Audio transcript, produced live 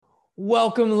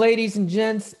Welcome, ladies and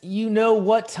gents. You know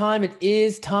what time it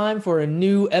is. Time for a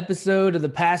new episode of the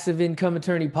Passive Income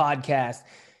Attorney Podcast.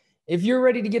 If you're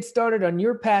ready to get started on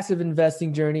your passive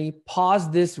investing journey, pause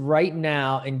this right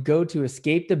now and go to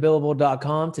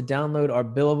escapethebillable.com to download our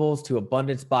Billables to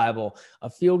Abundance Bible, a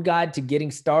field guide to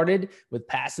getting started with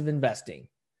passive investing.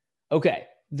 Okay,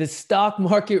 the stock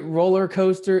market roller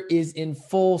coaster is in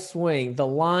full swing. The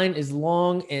line is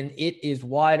long and it is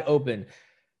wide open.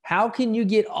 How can you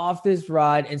get off this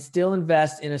ride and still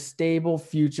invest in a stable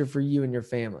future for you and your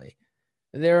family?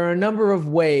 There are a number of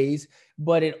ways,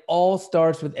 but it all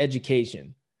starts with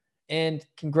education. And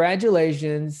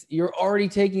congratulations, you're already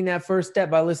taking that first step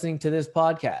by listening to this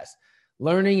podcast.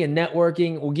 Learning and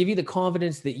networking will give you the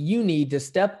confidence that you need to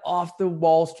step off the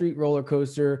Wall Street roller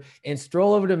coaster and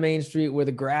stroll over to Main Street where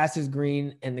the grass is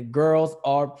green and the girls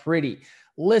are pretty.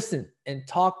 Listen and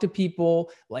talk to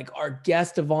people like our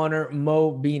guest of honor,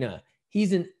 Bina.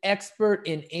 He's an expert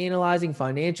in analyzing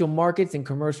financial markets and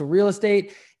commercial real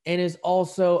estate and is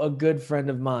also a good friend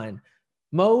of mine.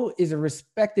 Mo is a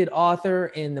respected author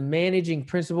and the managing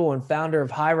principal and founder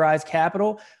of High Rise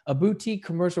Capital, a boutique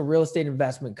commercial real estate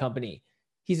investment company.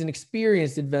 He's an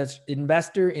experienced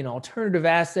investor in alternative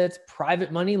assets,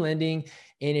 private money lending,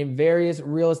 and in various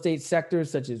real estate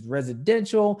sectors such as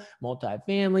residential,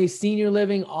 multifamily, senior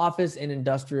living, office, and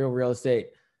industrial real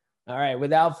estate. All right,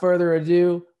 without further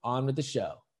ado, on with the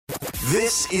show.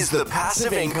 This is the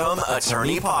Passive Income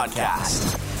Attorney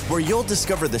Podcast, where you'll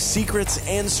discover the secrets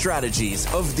and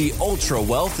strategies of the ultra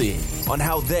wealthy on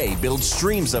how they build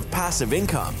streams of passive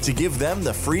income to give them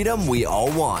the freedom we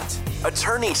all want.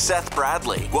 Attorney Seth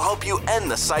Bradley will help you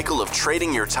end the cycle of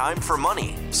trading your time for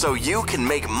money so you can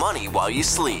make money while you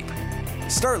sleep.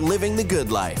 Start living the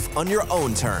good life on your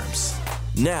own terms.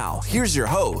 Now, here's your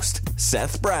host,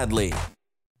 Seth Bradley.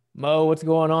 Mo, what's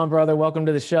going on, brother? Welcome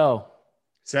to the show.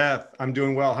 Seth, I'm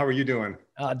doing well. How are you doing?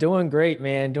 Doing great,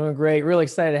 man. Doing great. Really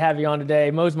excited to have you on today.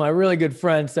 Mo's my really good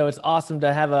friend, so it's awesome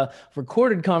to have a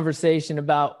recorded conversation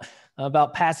about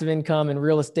passive income and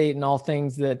real estate and all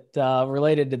things that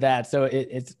related to that. So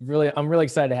I'm really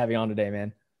excited to have you on today,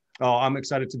 man. Oh, I'm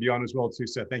excited to be on as well too,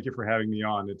 Seth. Thank you for having me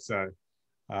on. It's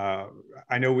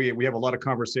I know we have a lot of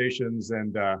conversations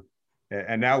and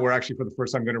now we're actually for the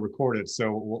first time going to record it.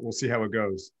 So we'll see how it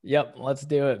goes. Yep, let's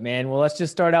do it, man. Well, let's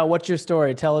just start out. What's your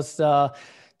story? Tell us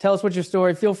what's your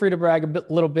story. Feel free to brag a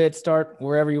little bit. Start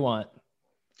wherever you want.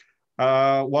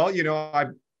 Well,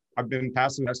 I've been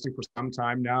passive investing for some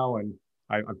time now, and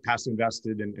I've passive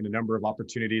invested in a number of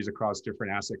opportunities across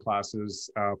different asset classes,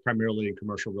 primarily in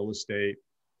commercial real estate.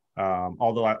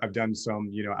 Although I've done some,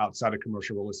 outside of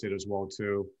commercial real estate as well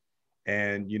too.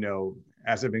 And,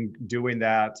 as I've been doing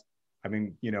that, I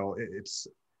mean,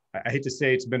 I hate to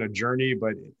say it's been a journey,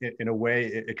 but in a way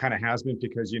it kind of has been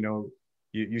because,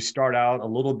 you start out a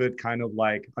little bit kind of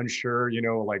like unsure,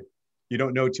 like you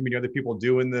don't know too many other people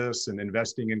doing this and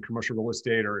investing in commercial real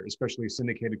estate or especially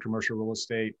syndicated commercial real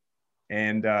estate.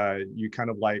 And you kind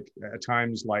of like at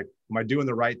times like, am I doing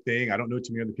the right thing? I don't know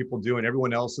too many other people doing.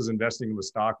 Everyone else is investing in the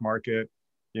stock market.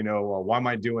 Why am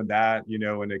I doing that?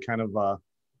 And it kind of,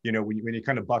 when you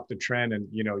kind of buck the trend and,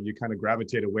 you kind of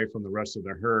gravitate away from the rest of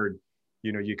the herd,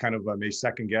 you kind of may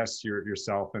second guess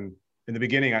yourself. And in the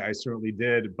beginning, I certainly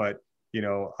did, but,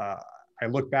 I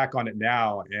look back on it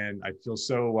now and I feel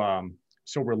so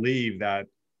relieved that,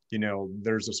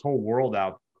 there's this whole world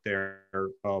out there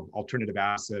of alternative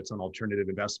assets and alternative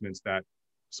investments that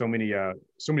so many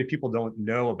people don't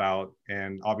know about.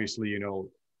 And obviously,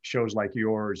 shows like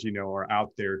yours, are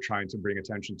out there trying to bring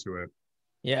attention to it.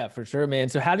 Yeah, for sure, man.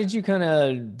 So how did you kind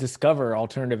of discover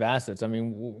alternative assets? I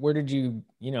mean, where did you,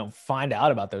 find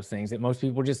out about those things that most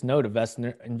people just know to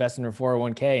invest in their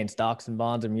 401k and stocks and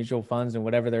bonds and mutual funds and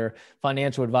whatever their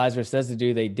financial advisor says to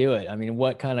do, they do it. I mean,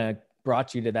 what kind of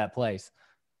brought you to that place?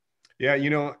 Yeah,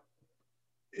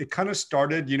 it kind of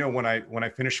started, when I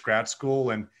finished grad school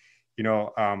and,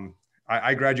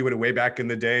 I graduated way back in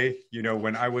the day,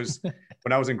 when I was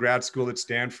in grad school at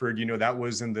Stanford, that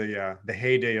was in the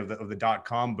heyday of the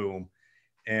 .com boom.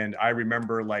 And I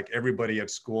remember like everybody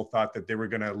at school thought that they were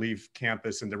going to leave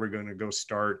campus and they were going to go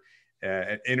start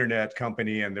an internet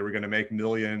company and they were going to make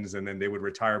millions. And then they would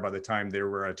retire by the time they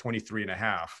were 23 and a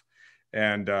half.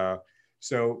 And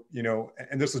so,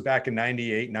 and this was back in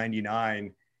 98,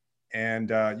 99.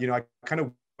 And, I kind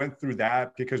of went through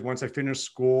that because once I finished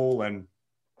school and,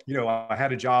 I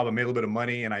had a job, I made a little bit of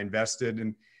money and I invested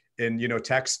in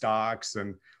tech stocks.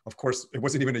 And of course, it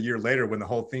wasn't even a year later when the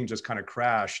whole thing just kind of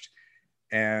crashed.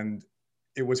 And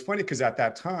it was funny because at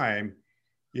that time,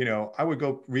 I would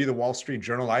go read the Wall Street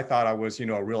Journal. I thought I was,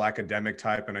 a real academic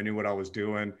type and I knew what I was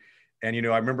doing. And,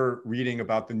 I remember reading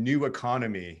about the new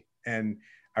economy, and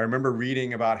I remember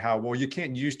reading about how, well, you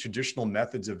can't use traditional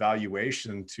methods of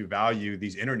valuation to value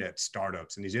these internet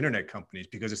startups and these internet companies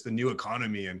because it's the new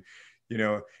economy. And,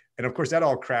 and of course that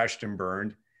all crashed and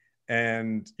burned.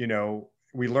 And,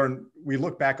 we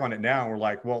look back on it now and we're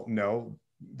like, well, no,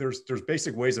 there's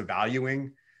basic ways of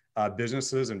valuing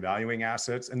businesses and valuing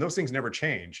assets. And those things never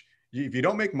change. If you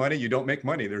don't make money, you don't make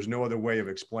money. There's no other way of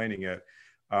explaining it.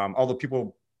 Although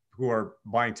people who are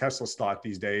buying Tesla stock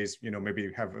these days,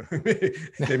 maybe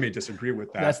they may disagree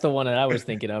with that. That's the one that I was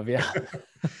thinking of. Yeah.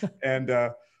 And,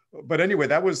 but anyway,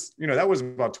 that was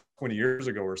about 20 years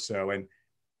ago or so.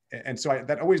 And so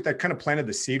that kind of planted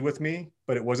the seed with me,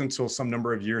 but it wasn't until some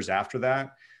number of years after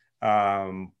that,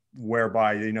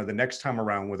 whereby, the next time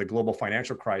around, where the global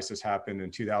financial crisis happened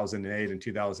in 2008 and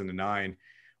 2009,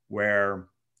 where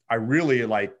I really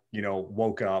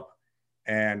woke up.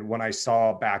 And when I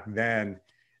saw back then,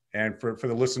 and for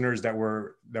the listeners that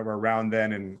were around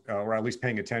then and or at least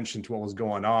paying attention to what was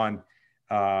going on,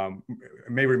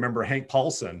 may remember Hank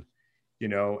Paulson,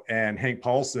 and Hank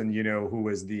Paulson, who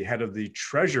was the head of the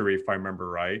Treasury, if I remember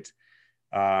right.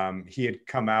 He had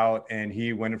come out and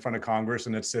he went in front of Congress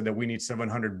and had said that we need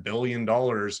 $700 billion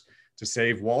to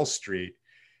save Wall Street,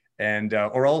 and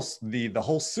or else the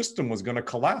whole system was going to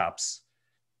collapse.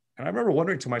 And I remember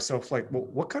wondering to myself, well,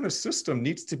 what kind of system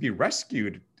needs to be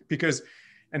rescued?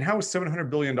 And how is $700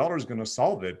 billion going to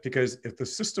solve it? Because if the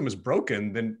system is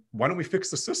broken, then why don't we fix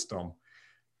the system?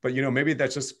 But, maybe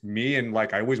that's just me. And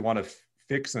I always want to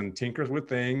fix and tinker with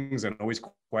things and always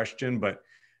question. But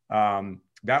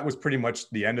that was pretty much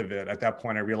the end of it. At that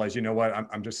point, I realized,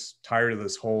 I'm just tired of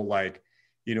this whole,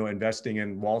 investing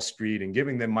in Wall Street and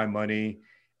giving them my money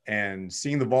and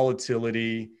seeing the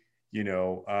volatility,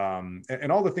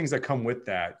 and all the things that come with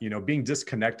that, being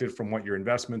disconnected from what your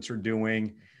investments are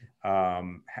doing.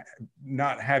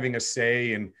 Not having a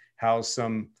say in how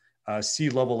some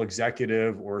C-level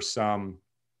executive or some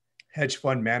hedge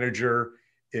fund manager,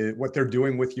 what they're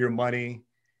doing with your money.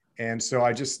 And so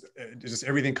I just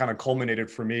everything kind of culminated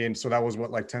for me. And so that was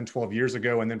 10, 12 years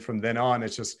ago. And then from then on,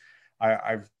 it's just,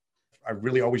 I've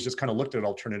really always just kind of looked at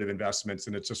alternative investments,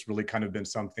 and it's just really kind of been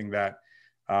something that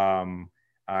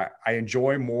I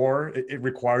enjoy more. It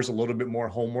requires a little bit more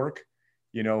homework,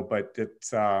 but it's,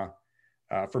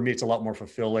 for me, it's a lot more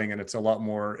fulfilling, and it's a lot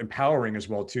more empowering as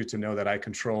well, too, to know that I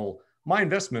control my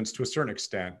investments to a certain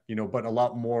extent, but a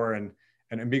lot more and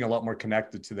being a lot more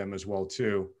connected to them as well,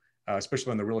 too,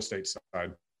 especially on the real estate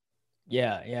side.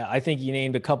 Yeah. I think you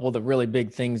named a couple of the really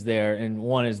big things there. And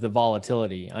one is the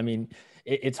volatility. I mean,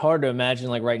 it's hard to imagine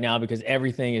right now because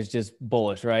everything is just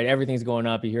bullish, right? Everything's going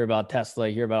up. You hear about Tesla,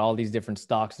 you hear about all these different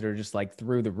stocks that are just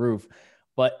through the roof.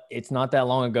 But it's not that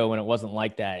long ago when it wasn't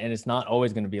like that. And it's not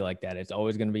always going to be like that. It's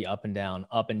always going to be up and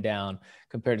down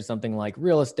compared to something like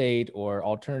real estate or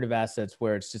alternative assets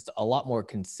where it's just a lot more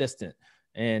consistent.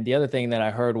 And the other thing that I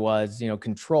heard was,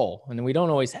 control. And we don't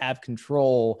always have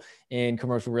control in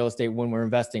commercial real estate when we're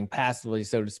investing passively,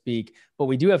 so to speak, but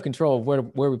we do have control of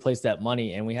where we place that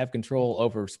money. And we have control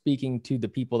over speaking to the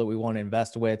people that we want to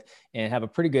invest with and have a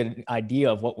pretty good idea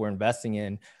of what we're investing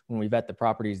in when we vet the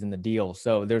properties in the deal.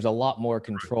 So there's a lot more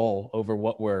control over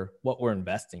what we're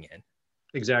investing in.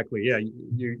 Exactly. Yeah.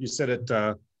 You said it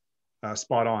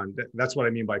spot on. That's what I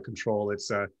mean by control.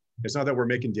 It's not that we're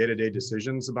making day-to-day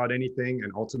decisions about anything.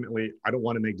 And ultimately, I don't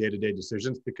want to make day-to-day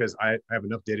decisions because I have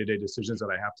enough day-to-day decisions that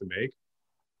I have to make.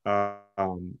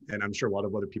 And I'm sure a lot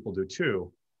of other people do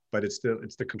too. But it's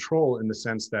the control in the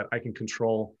sense that I can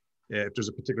control if there's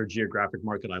a particular geographic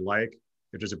market I like,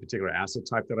 if there's a particular asset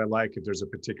type that I like, if there's a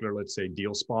particular, let's say,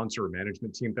 deal sponsor or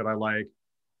management team that I like,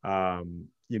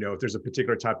 if there's a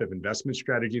particular type of investment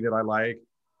strategy that I like.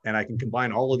 And I can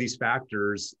combine all of these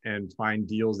factors and find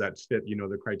deals that fit,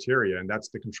 the criteria. And that's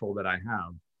the control that I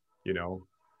have,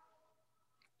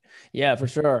 Yeah, for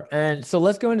sure. And so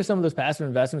let's go into some of those passive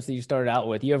investments that you started out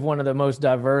with. You have one of the most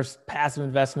diverse passive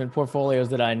investment portfolios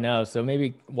that I know. So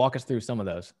maybe walk us through some of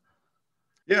those.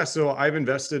 Yeah. So I've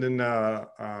invested in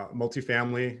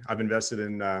multifamily. I've invested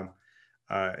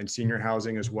in senior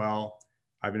housing as well.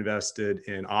 I've invested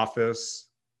in office.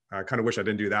 I kind of wish I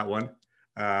didn't do that one.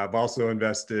 I've also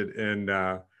invested in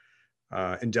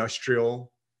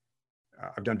industrial.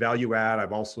 I've done value add.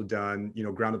 I've also done,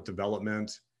 ground up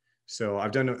development. So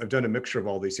I've done a mixture of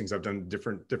all these things. I've done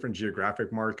different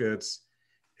geographic markets.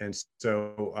 And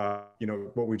so,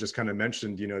 what we just kind of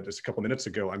mentioned, just a couple of minutes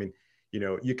ago, I mean,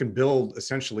 you can build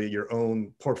essentially your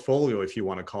own portfolio, if you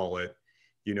want to call it,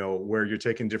 where you're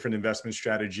taking different investment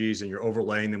strategies and you're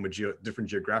overlaying them with different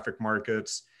geographic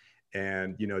markets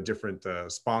and different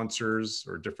sponsors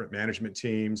or different management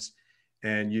teams,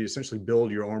 and you essentially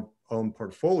build your own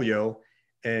portfolio,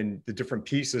 and the different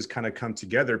pieces kind of come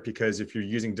together, because if you're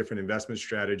using different investment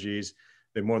strategies,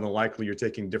 then more than likely you're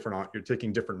taking different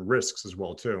risks as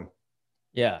well too.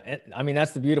 Yeah, I mean,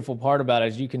 that's the beautiful part about it,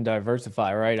 is you can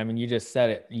diversify, right? I mean, you just said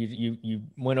it. You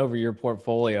went over your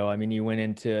portfolio. I mean, you went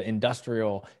into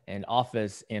industrial and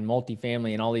office and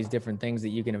multifamily and all these different things that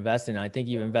you can invest in. I think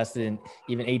you've invested in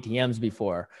even ATMs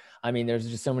before. I mean, there's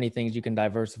just so many things you can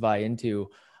diversify into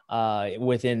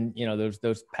within, you know,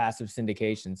 those passive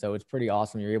syndications. So it's pretty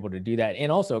awesome you're able to do that,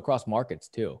 and also across markets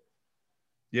too.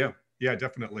 Yeah, yeah,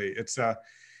 definitely. It's and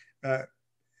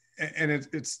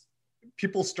it's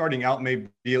people starting out may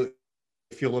feel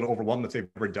a little overwhelmed if they've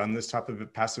never done this type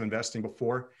of passive investing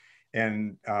before,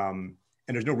 and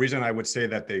there's no reason I would say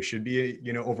that they should be,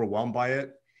 you know, overwhelmed by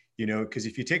it, you know, because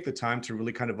if you take the time to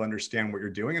really kind of understand what you're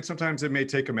doing, and sometimes it may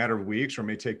take a matter of weeks or it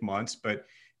may take months, but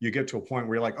you get to a point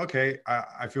where you're like, okay,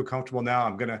 I feel comfortable now.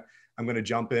 I'm gonna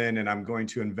jump in and I'm going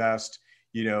to invest,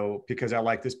 you know, because I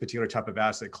like this particular type of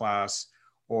asset class,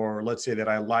 or let's say that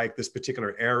I like this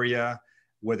particular area,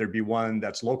 whether it be one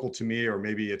that's local to me, or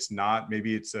maybe it's not.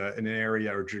 Maybe it's in an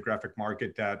area or geographic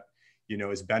market that, you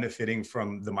know, is benefiting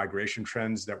from the migration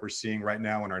trends that we're seeing right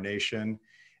now in our nation.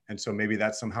 And so maybe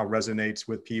that somehow resonates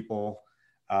with people.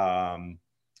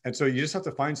 And so you just have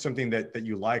to find something that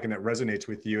you like and that resonates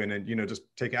with you, and then, you know, just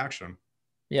take action.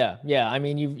 Yeah, yeah. I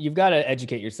mean, you've got to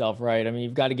educate yourself, right? I mean,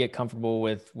 you've got to get comfortable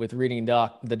with reading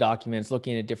the documents,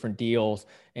 looking at different deals,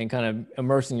 and kind of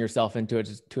immersing yourself into it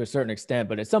to a certain extent.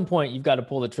 But at some point, you've got to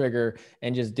pull the trigger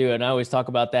and just do it. And I always talk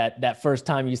about that first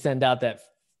time you send out that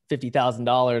 $50,000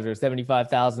 or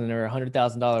 $75,000 or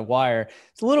 $100,000 wire.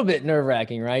 It's a little bit nerve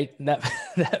wracking, right?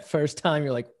 That first time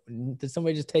you're like, did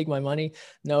somebody just take my money?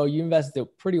 No, you invested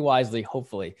it pretty wisely,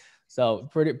 hopefully. So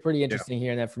pretty interesting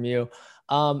hearing that from you.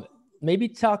 Maybe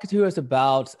talk to us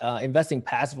about investing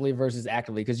passively versus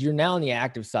actively, because you're now on the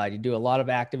active side. You do a lot of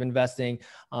active investing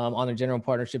on the general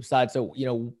partnership side. So, you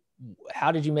know,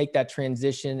 how did you make that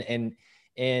transition?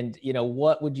 And you know,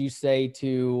 what would you say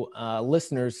to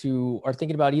listeners who are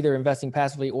thinking about either investing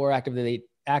passively or actively?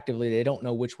 They don't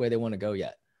know which way they want to go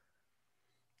yet.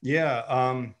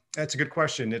 Yeah, that's a good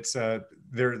question. It's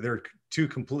they're two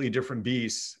completely different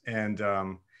beasts, and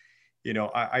you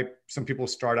know, some people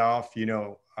start off, you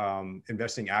know,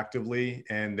 investing actively,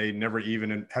 and they never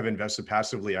even have invested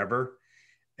passively ever.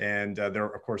 And there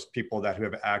are, of course, people who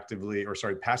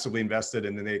have passively invested,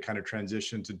 and then they kind of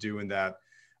transition to doing that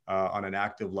on an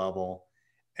active level.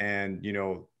 And, you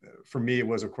know, for me, it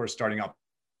was, of course, starting out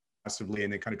passively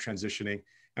and then kind of transitioning.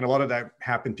 And a lot of that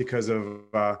happened because of,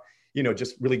 you know,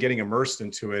 just really getting immersed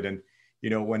into it. And, you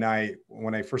know, when I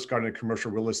first got into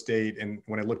commercial real estate, and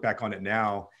when I look back on it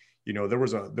now, you know, there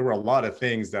were a lot of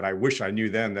things that I wish I knew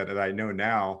then that I know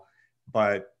now.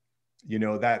 But, you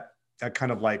know, that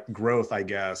kind of like growth, I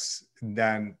guess,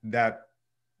 then that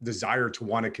desire to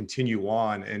want to continue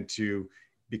on and to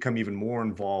become even more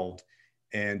involved,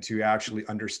 and to actually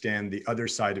understand the other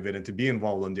side of it, and to be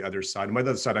involved on the other side. And by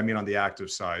the other side, I mean on the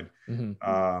active side,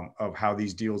 of how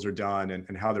these deals are done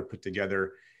and how they're put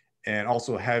together. And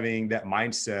also having that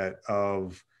mindset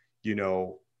of, you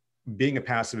know, being a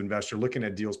passive investor, looking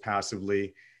at deals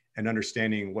passively, and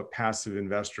understanding what passive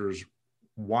investors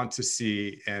want to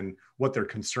see and what their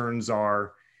concerns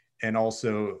are, and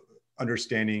also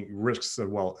understanding risks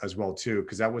as well too,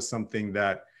 because that was something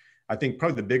that I think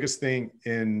probably the biggest thing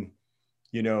in,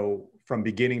 you know, from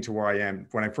beginning to where I am,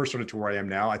 when I first started to where I am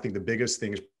now, I think the biggest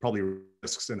thing is probably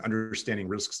risks, and understanding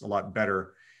risks a lot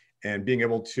better, and being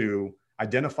able to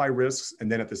identify risks,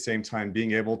 and then at the same time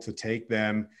being able to take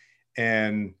them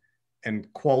and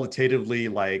qualitatively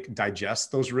like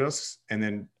digest those risks, and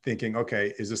then thinking,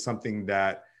 okay, is this something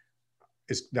that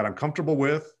I'm comfortable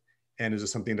with, and is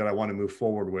this something that I want to move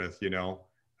forward with, you know?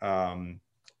 And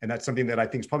that's something that I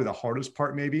think is probably the hardest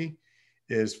part, maybe,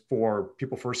 is for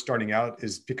people first starting out,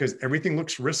 is because everything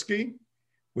looks risky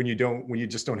when you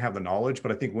just don't have the knowledge.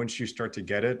 But I think once you start to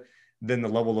get it, then the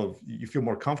level of, you feel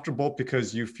more comfortable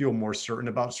because you feel more certain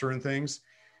about certain things.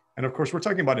 And of course, we're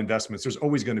talking about investments. There's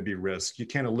always going to be risk. You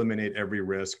can't eliminate every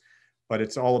risk, but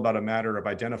it's all about a matter of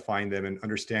identifying them and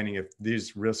understanding if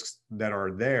these risks that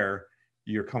are there,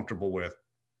 you're comfortable with.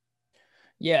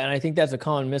 Yeah, and I think that's a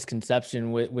common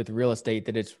misconception with real estate,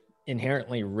 that it's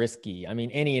inherently risky. I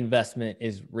mean, any investment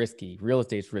is risky. Real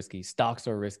estate's risky. Stocks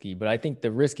are risky. But I think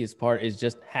the riskiest part is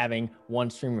just having one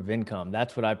stream of income.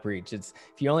 That's what I preach. It's,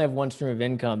 if you only have one stream of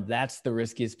income, that's the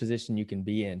riskiest position you can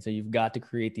be in. So you've got to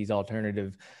create these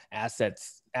alternative asset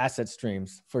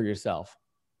streams for yourself.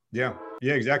 Yeah,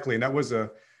 exactly. And that was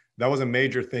a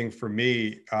major thing for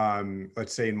me.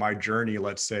 Let's say in my journey,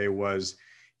 was,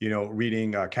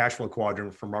 reading Cash Flow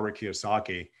Quadrant from Robert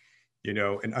Kiyosaki,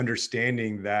 and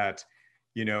understanding that,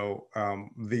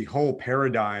 the whole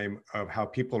paradigm of how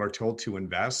people are told to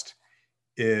invest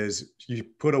is you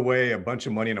put away a bunch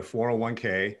of money in a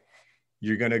 401k.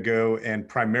 You're going to go and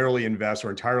primarily invest or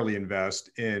entirely invest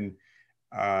in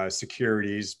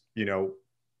securities,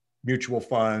 mutual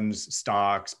funds,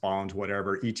 stocks, bonds,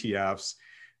 whatever, ETFs,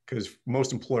 because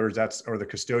most employers or the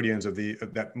custodians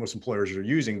that most employers are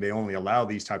using, they only allow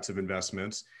these types of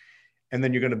investments. And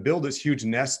then you're going to build this huge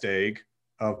nest egg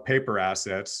of paper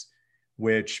assets,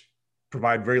 which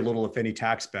provide very little, if any,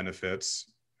 tax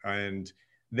benefits. And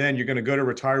then you're going to go to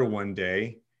retire one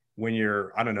day when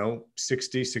you're,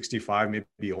 60, 65,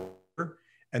 maybe older.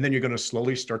 And then you're going to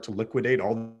slowly start to liquidate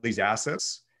all these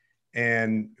assets.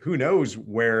 And who knows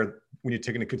when you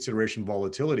take into consideration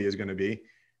volatility is going to be,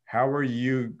 are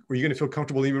you going to feel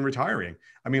comfortable even retiring?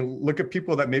 I mean, look at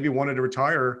people that maybe wanted to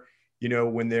retire,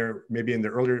 when they're maybe in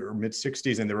their early or mid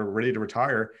 60s and they were ready to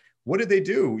retire. What did they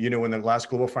do, when the last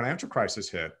global financial crisis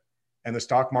hit and the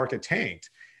stock market tanked?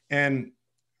 And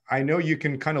I know you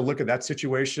can kind of look at that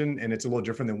situation, and it's a little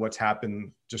different than what's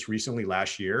happened just recently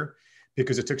last year,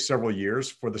 because it took several years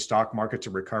for the stock market to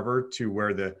recover to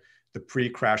where the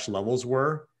pre-crash levels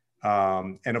were.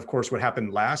 And of course, what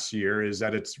happened last year is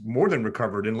that it's more than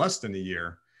recovered in less than a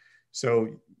year. So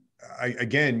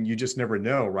again, you just never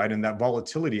know, right? And that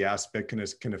volatility aspect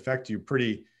can affect you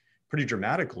pretty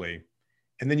dramatically.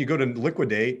 And then you go to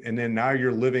liquidate, and then now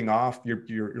you're living off,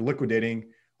 you're liquidating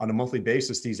on a monthly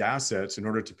basis these assets in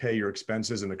order to pay your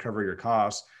expenses and to cover your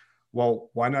costs. Well,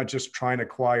 why not just try and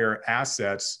acquire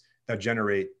assets that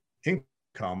generate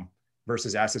income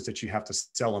versus assets that you have to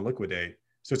sell and liquidate?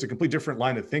 So it's a completely different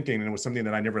line of thinking, and it was something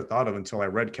that I never thought of until I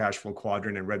read Cash Flow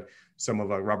Quadrant and read some of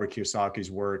Robert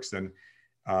Kiyosaki's works. And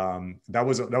that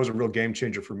was a real game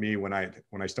changer for me when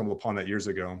I stumbled upon that years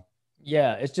ago.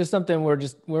 Yeah, it's just something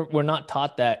we're not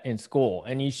taught that in school.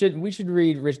 And we should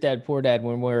read Rich Dad Poor Dad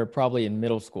when we're probably in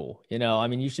middle school.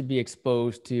 You should be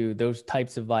exposed to those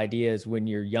types of ideas when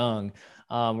you're young,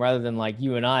 rather than like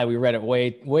you and I, we read it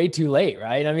way too late,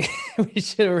 right? I mean, we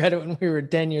should have read it when we were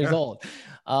 10 years old.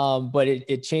 But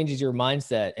it changes your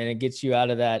mindset, and it gets you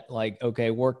out of that, like, okay,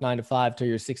 work 9 to 5 till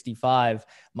you're 65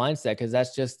 mindset. Cause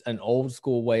that's just an old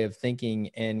school way of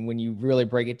thinking. And when you really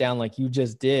break it down, like you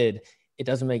just did, it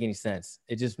doesn't make any sense.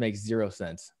 It just makes zero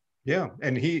sense. Yeah.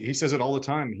 And he says it all the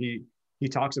time. He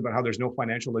talks about how there's no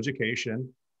financial education,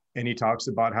 and he talks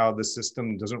about how the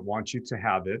system doesn't want you to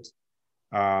have it.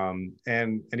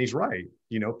 And he's right,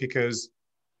 because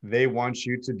they want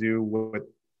you to do what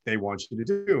they want you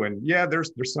to do. And yeah,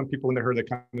 there's some people in the herd that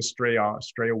kind of stray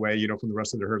away, from the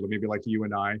rest of the herd, maybe like you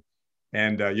and I.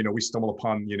 And, we stumble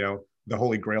upon, the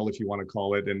Holy Grail, if you want to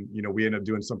call it. And, we end up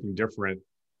doing something different.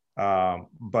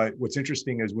 But what's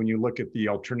interesting is when you look at the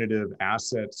alternative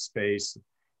asset space,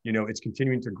 it's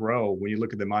continuing to grow. When you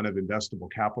look at the amount of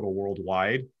investable capital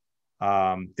worldwide,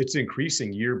 it's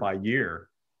increasing year by year.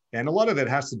 And a lot of that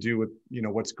has to do with,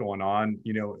 what's going on,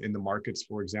 in the markets.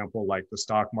 For example, like the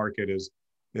stock market is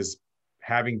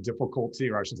having difficulty,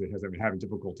 or I shouldn't say hasn't been having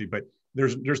difficulty, but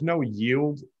there's no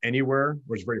yield anywhere,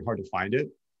 or it's very hard to find it.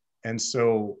 And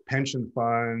so pension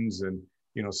funds and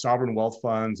sovereign wealth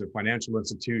funds and financial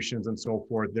institutions and so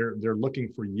forth, they're looking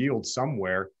for yield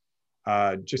somewhere,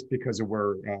 just because of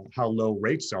how low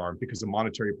rates are, because of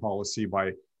monetary policy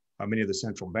by many of the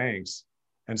central banks.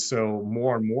 And so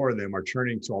more and more of them are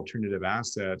turning to alternative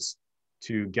assets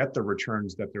to get the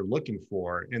returns that they're looking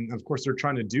for. And of course, they're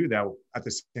trying to do that at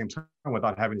the same time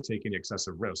without having to take any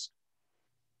excessive risk.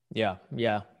 Yeah,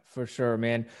 for sure,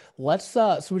 man. Let's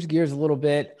switch gears a little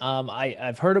bit.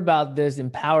 I've heard about this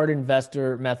empowered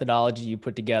investor methodology you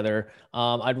put together.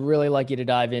 I'd really like you to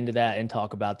dive into that and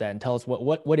talk about that and tell us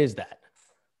what is that?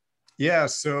 Yeah,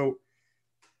 so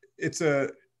it's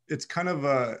kind of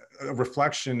a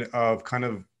reflection of kind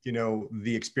of,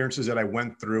 the experiences that I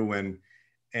went through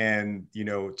and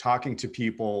talking to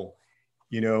people,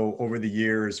 over the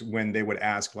years when they would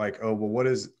ask like, oh,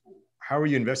 well, how are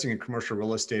you investing in commercial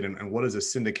real estate, and what is a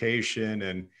syndication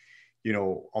and,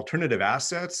 alternative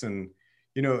assets? And,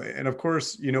 and of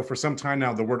course, for some time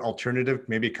now, the word alternative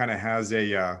maybe kind of has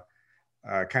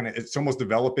it's almost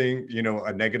developing,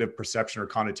 a negative perception or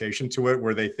connotation to it,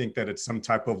 where they think that it's some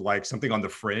type of like something on the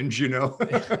fringe,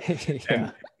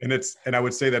 Yeah. and I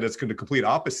would say that it's the complete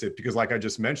opposite, because like I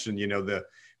just mentioned,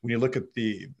 when you look at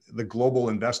the global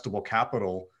investable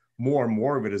capital, more and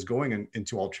more of it is going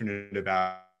into alternative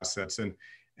assets.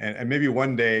 And maybe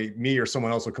one day me or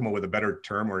someone else will come up with a better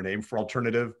term or name for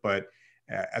alternative. But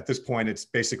at this point, it's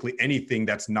basically anything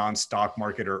that's non-stock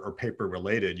market or paper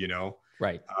related,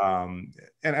 Right.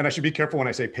 And I should be careful when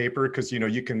I say paper, because,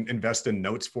 you can invest in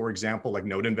notes, for example, like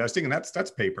note investing, and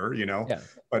that's paper, Yeah.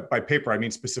 but by paper, I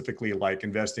mean specifically like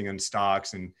investing in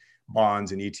stocks and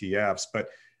bonds and ETFs. But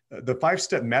the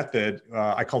 5-step method,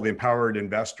 I call the empowered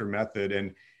investor method.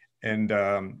 And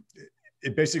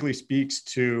it basically speaks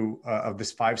to of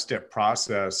this 5-step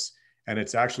process. And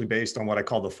it's actually based on what I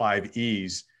call the 5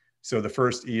 E's. So the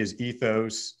first E is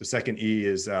ethos. The second E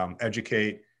is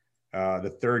educate.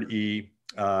 The third E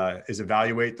is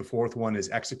evaluate. The fourth one is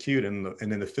execute. And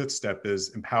then the fifth step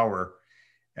is empower.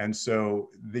 And so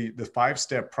the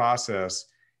 5-step process,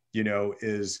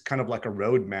 is kind of like a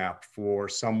roadmap for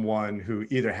someone who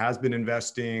either has been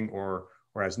investing or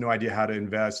has no idea how to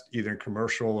invest either in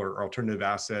commercial or alternative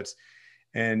assets.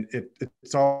 And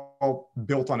it's all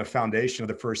built on a foundation of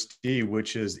the first E,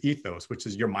 which is ethos, which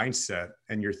is your mindset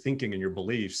and your thinking and your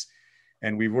beliefs.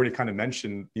 And we've already kind of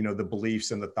mentioned, the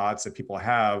beliefs and the thoughts that people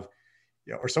have,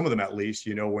 or some of them at least,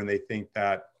 when they think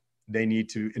that they need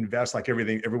to invest like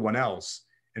everyone else,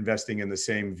 investing in the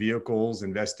same vehicles,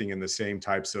 investing in the same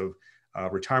types of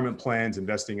retirement plans,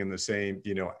 investing in the same,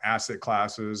 asset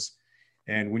classes.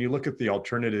 And when you look at the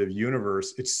alternative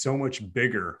universe, it's so much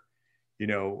bigger,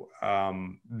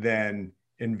 than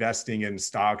investing in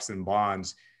stocks and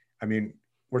bonds. I mean,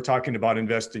 we're talking about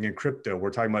investing in crypto.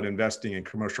 We're talking about investing in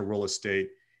commercial real estate,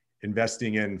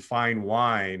 investing in fine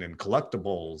wine and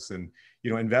collectibles, and,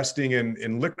 investing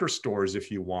in liquor stores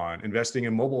if you want, investing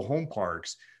in mobile home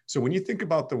parks. So when you think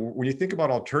about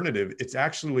alternative, it's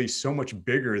actually so much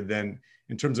bigger than,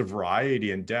 in terms of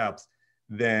variety and depth,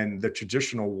 than the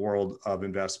traditional world of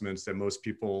investments that most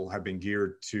people have been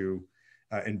geared to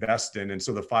invest in. And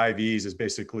so the 5 E's is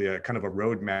basically a kind of a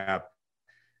roadmap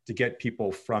to get people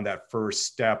from that first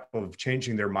step of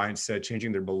changing their mindset,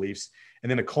 changing their beliefs. And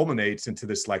then it culminates into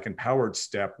this like empowered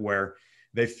step where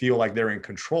they feel like they're in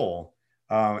control.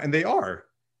 And they are.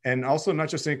 And also not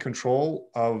just in control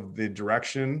of the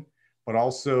direction, but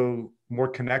also more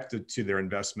connected to their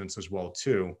investments as well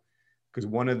too. Because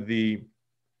one of the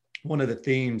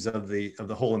themes of the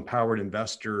whole empowered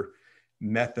investor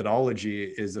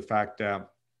methodology is the fact that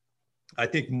I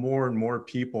think more and more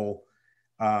people,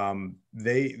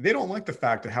 they don't like the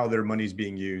fact of how their money is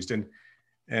being used. And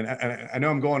I know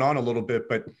I'm going on a little bit,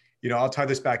 but I'll tie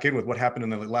this back in with what happened in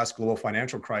the last global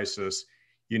financial crisis,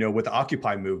 with the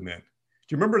Occupy movement.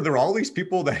 Do you remember there were all these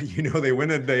people that they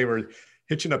went and they were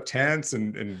hitching up tents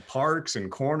and parks and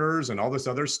corners and all this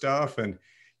other stuff, and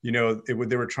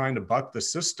they were trying to buck the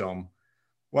system.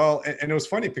 Well, and it was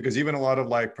funny because even a lot of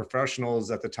like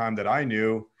professionals at the time that I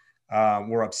knew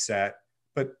were upset,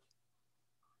 but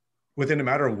within a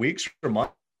matter of weeks or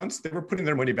months, they were putting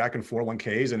their money back in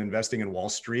 401ks and investing in Wall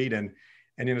Street. And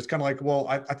it's kind of like, well,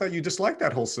 I thought you disliked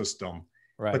that whole system,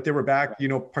 Right. But they were back,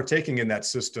 partaking in that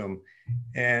system.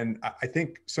 And I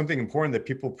think something important that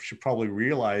people should probably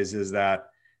realize is that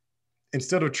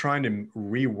instead of trying to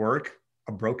rework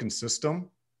a broken system,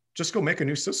 just go make a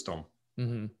new system.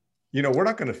 Mm-hmm. We're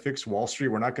not going to fix Wall Street.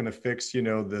 We're not going to fix,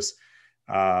 this,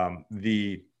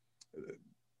 the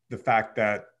fact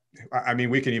that, I mean,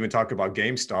 we can even talk about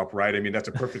GameStop, right? I mean, that's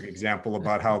a perfect example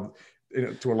about how,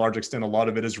 to a large extent, a lot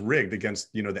of it is rigged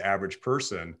against, the average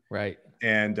person. Right.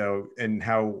 And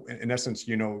how, in essence,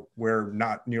 we're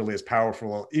not nearly as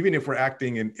powerful, even if we're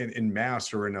acting in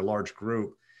mass or in a large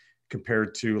group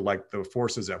compared to like the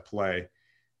forces at play.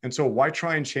 And so why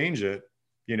try and change it?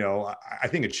 I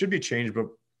think it should be changed, but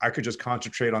I could just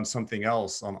concentrate on something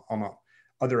else, on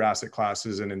other asset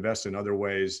classes and invest in other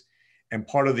ways. And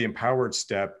part of the empowered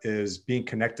step is being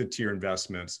connected to your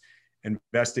investments,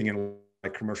 investing in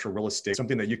like commercial real estate,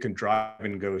 something that you can drive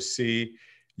and go see.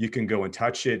 You can go and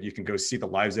touch it. You can go see the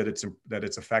lives that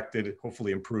it's affected,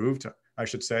 hopefully improved, I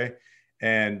should say.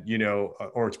 And,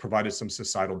 or it's provided some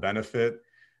societal benefit.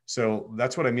 So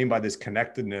that's what I mean by this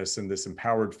connectedness and this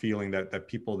empowered feeling that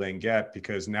people then get,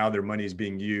 because now their money is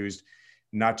being used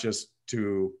not just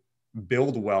to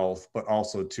build wealth, but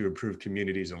also to improve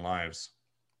communities and lives.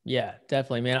 Yeah,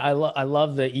 definitely, man. I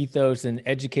love the ethos and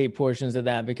educate portions of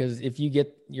that, because if you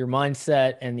get your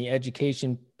mindset and the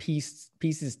education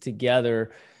pieces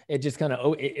together, it just kind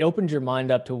of, it opens your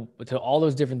mind up to all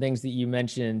those different things that you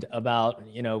mentioned about,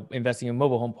 investing in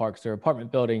mobile home parks or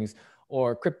apartment buildings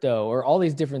or crypto or all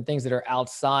these different things that are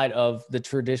outside of the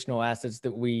traditional assets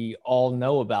that we all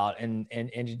know about. And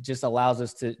it just allows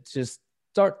us to just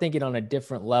start thinking on a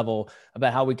different level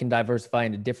about how we can diversify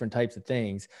into different types of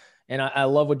things. And I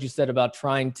love what you said about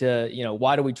trying to,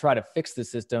 why do we try to fix the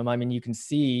system? I mean, you can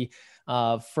see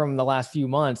from the last few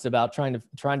months about trying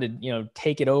to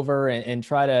take it over and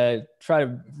try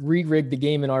to re-rig the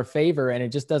game in our favor, and it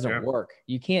just doesn't work.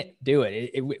 You can't do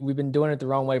it. We've been doing it the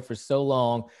wrong way for so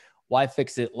long. Why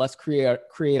fix it? Let's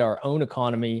create our own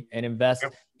economy and invest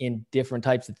in different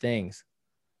types of things.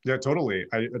 Yeah, totally.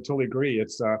 I totally agree.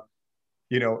 It's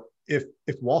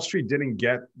if Wall Street didn't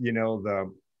get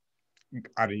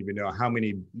I don't even know how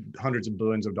many hundreds of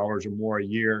billions of dollars or more a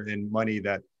year in money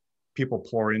that people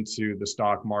pour into the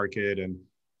stock market, and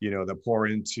that pour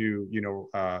into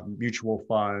mutual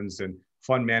funds and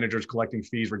fund managers collecting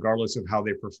fees regardless of how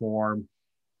they perform.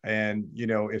 And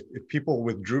if people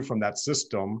withdrew from that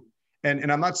system,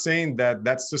 and I'm not saying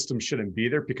that system shouldn't be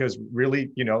there, because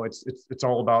really it's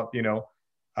all about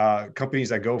companies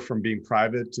that go from being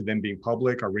private to then being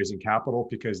public are raising capital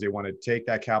because they want to take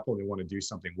that capital and they want to do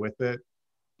something with it.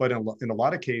 But in a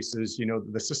lot of cases,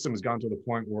 the system has gone to the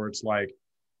point where it's like,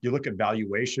 you look at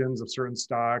valuations of certain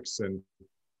stocks, and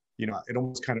it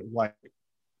almost kind of like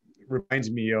reminds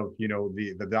me of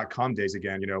the .com days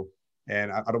again.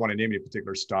 And I don't want to name any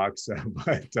particular stocks,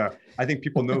 but I think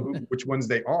people know which ones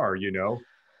they are.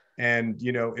 And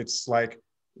it's like,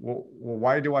 well,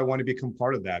 why do I want to become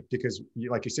part of that? Because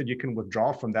like you said, you can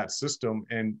withdraw from that system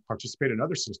and participate in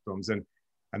other systems. And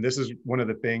this is one of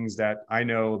the things that I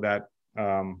know that,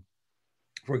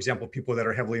 for example, people that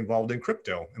are heavily involved in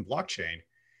crypto and blockchain,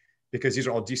 because these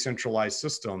are all decentralized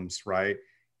systems, right?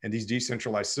 And these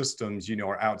decentralized systems,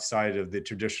 are outside of the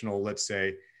traditional, let's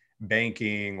say,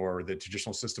 banking or the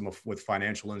traditional system with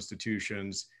financial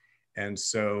institutions. And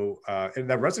so and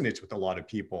that resonates with a lot of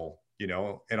people.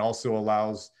 It also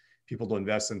allows people to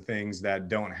invest in things that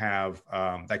don't have,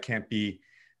 that can't be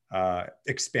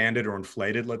expanded or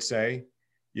inflated, let's say.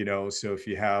 So if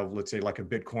you have, let's say, like a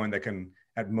Bitcoin that can,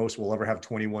 at most, will ever have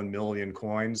 21 million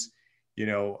coins,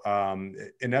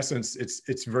 in essence,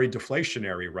 it's very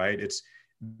deflationary, right?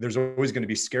 There's always going to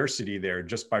be scarcity there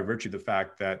just by virtue of the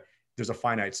fact that there's a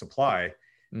finite supply.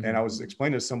 Mm-hmm. And I was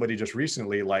explaining to somebody just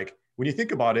recently, like, when you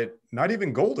think about it, not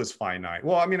even gold is finite.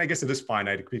 Well, I mean, I guess it is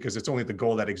finite because it's only the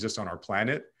gold that exists on our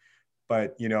planet.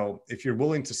 But, if you're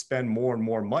willing to spend more and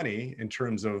more money in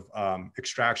terms of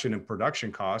extraction and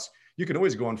production costs, you can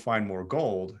always go and find more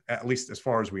gold, at least as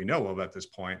far as we know of at this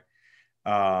point.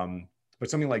 But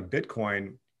something like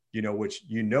Bitcoin, which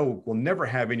will never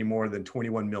have any more than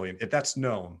 21 million, if that's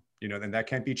known, then that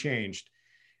can't be changed.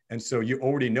 And so you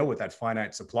already know what that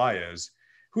finite supply is.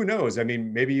 Who knows? I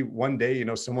mean, maybe one day,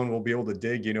 someone will be able to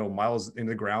dig, miles in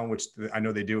the ground, which I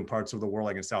know they do in parts of the world,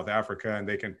 like in South Africa, and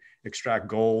they can extract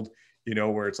gold,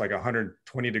 where it's like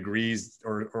 120 degrees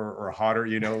or hotter,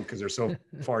 because they're so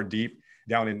far deep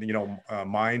down in,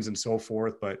 mines and so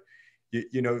forth. But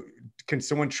can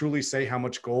someone truly say how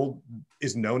much gold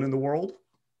is known in the world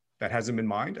that hasn't been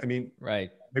mined? I mean,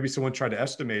 right. Maybe someone tried to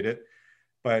estimate it,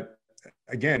 but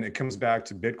again, it comes back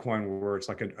to Bitcoin, where it's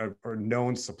like a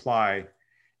known supply.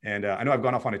 And I know I've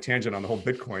gone off on a tangent on the whole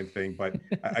Bitcoin thing, but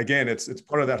again, it's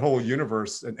part of that whole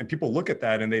universe. And people look at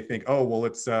that and they think, oh, well,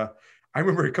 it's, I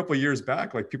remember a couple of years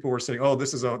back, like people were saying, oh,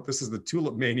 this is the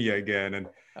tulip mania again. And,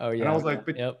 and I was like,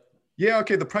 but yeah,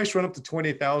 okay, the price run up to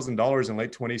 $20,000 in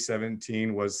late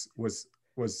 2017 was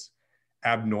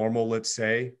abnormal, let's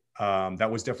say. That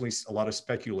was definitely a lot of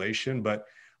speculation, but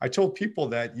I told people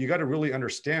that you got to really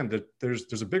understand that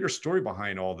there's a bigger story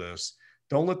behind all this.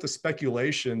 Don't let the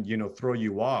speculation, throw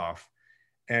you off.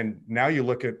 And now you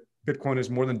look at Bitcoin has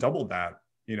more than doubled that,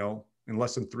 in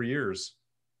less than 3 years.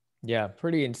 Yeah,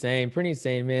 pretty insane,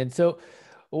 man. So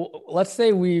let's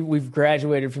say we've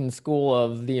graduated from the school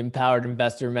of the empowered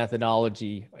investor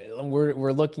methodology.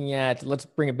 We're looking at, let's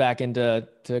bring it back into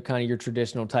kind of your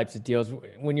traditional types of deals.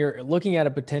 When you're looking at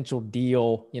a potential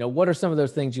deal, what are some of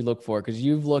those things you look for? Because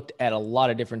you've looked at a lot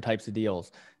of different types of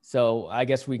deals. So I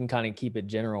guess we can kind of keep it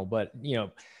general, but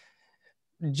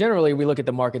generally we look at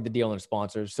the market, the deal, and the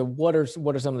sponsors. So what are some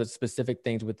of the specific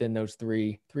things within those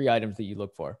three items that you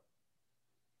look for?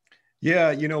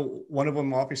 Yeah, one of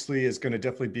them obviously is going to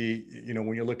definitely be,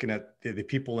 when you're looking at the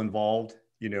people involved,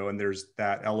 and there's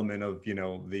that element of,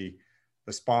 the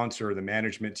sponsor, the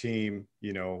management team,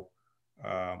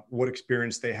 what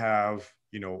experience they have,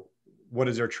 what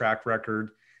is their track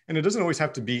record? And it doesn't always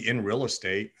have to be in real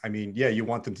estate. I mean, yeah, you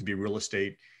want them to be real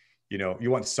estate,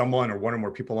 you want someone or one or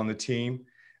more people on the team.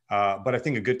 But I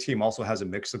think a good team also has a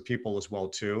mix of people as well,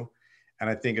 too. And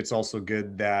I think it's also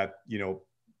good that,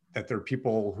 that there are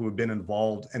people who have been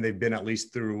involved and they've been at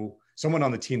least through someone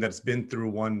on the team that's been through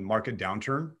one market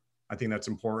downturn. I think that's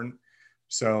important.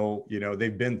 So,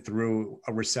 they've been through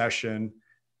a recession.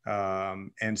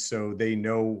 And so they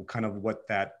know kind of what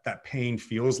that pain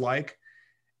feels like.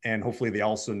 And hopefully they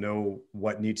also know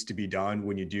what needs to be done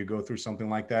when you do go through something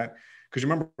like that. Because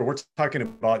remember, we're talking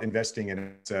about investing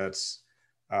in assets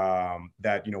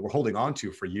that, we're holding on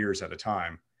to for years at a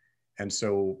time. And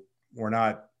so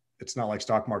it's not like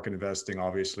stock market investing,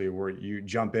 obviously, where you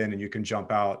jump in and you can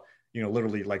jump out,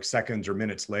 literally like seconds or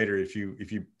minutes later if you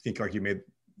think like you made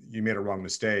a wrong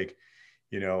mistake,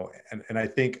 and I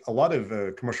think a lot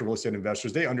of commercial real estate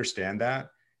investors, they understand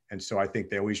that. And so I think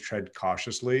they always tread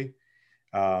cautiously,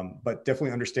 but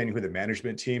definitely understanding who the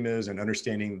management team is and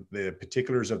understanding the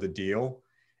particulars of the deal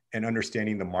and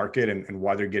understanding the market and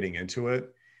why they're getting into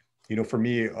it. For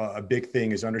me, a big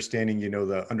thing is understanding,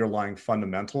 the underlying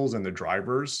fundamentals and the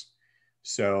drivers.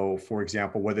 So for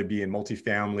example, whether it be in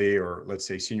multifamily or let's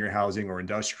say senior housing or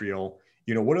industrial,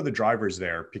 what are the drivers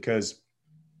there? Because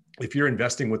if you're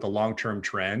investing with a long-term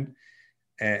trend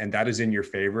and that is in your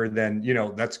favor, then,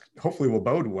 that's hopefully will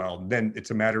bode well. Then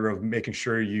it's a matter of making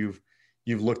sure you've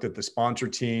looked at the sponsor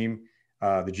team,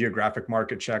 the geographic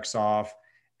market checks off,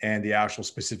 and the actual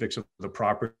specifics of the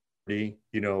property.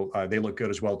 They look good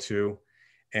as well too.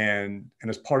 And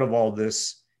as part of all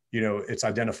this, it's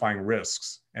identifying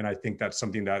risks. And I think that's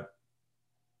something that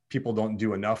people don't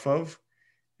do enough of.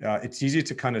 It's easy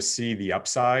to kind of see the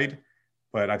upside,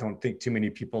 but I don't think too many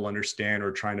people understand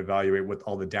or try and evaluate what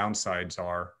all the downsides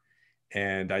are.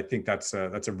 And I think that's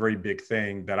a very big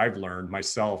thing that I've learned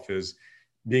myself, is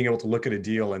being able to look at a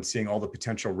deal and seeing all the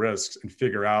potential risks and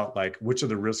figure out like which of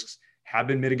the risks have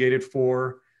been mitigated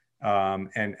for,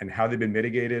 and how they've been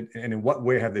mitigated and in what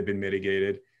way have they been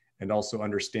mitigated. And also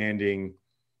understanding,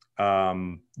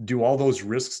 do all those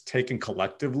risks taken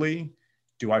collectively,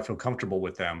 do I feel comfortable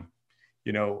with them?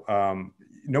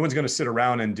 No one's going to sit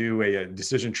around and do a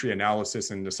decision tree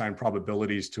analysis and assign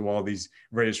probabilities to all these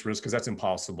various risks, because that's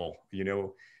impossible.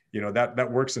 That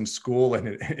works in school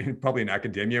and probably in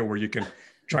academia, where you can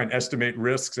try and estimate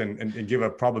risks and give a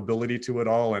probability to it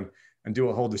all and do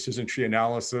a whole decision tree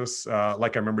analysis,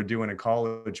 like I remember doing in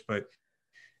college. But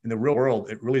in the real world,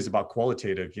 it really is about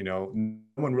qualitative. No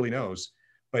one really knows,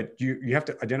 but you have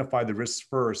to identify the risks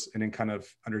first and then kind of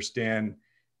understand,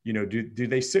 do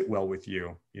they sit well with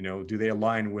you? Do they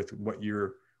align with what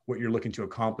you're looking to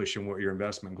accomplish and what your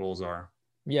investment goals are?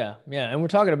 Yeah. Yeah. And we're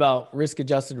talking about risk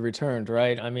adjusted returns,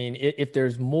 right? I mean, if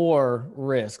there's more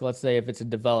risk, let's say if it's a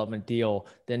development deal,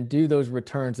 then do those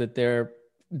returns that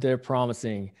they're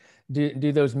promising,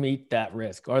 do those meet that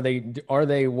risk? Are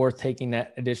they worth taking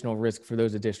that additional risk for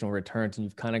those additional returns? And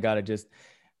you've kind of got to just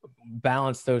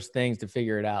balance those things to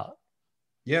figure it out.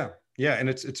 Yeah. Yeah. And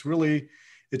it's really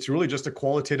just a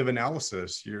qualitative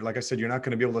analysis. Like I said, you're not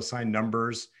going to be able to assign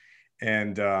numbers,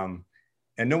 and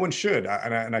no one should.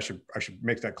 And I should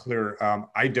make that clear.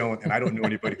 I don't know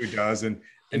anybody who does. And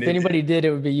if anybody did,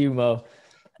 it would be you, Mo.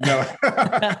 No,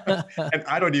 and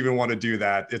I don't even want to do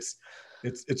that.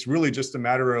 It's really just a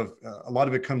matter of a lot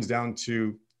of it comes down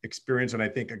to experience, and I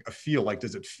think a feel. Like,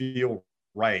 does it feel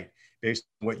right based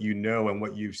on what you know and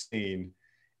what you've seen?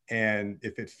 And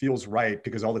if it feels right,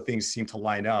 because all the things seem to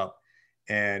line up,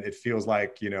 and it feels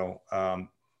like the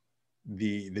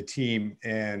team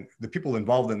and the people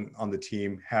involved on the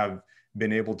team have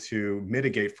been able to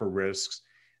mitigate for risks,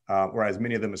 or as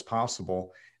many of them as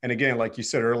possible. And again, like you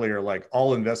said earlier, like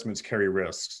all investments carry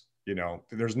risks.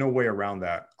 There's no way around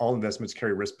that. All investments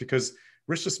carry risk, because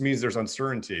risk just means there's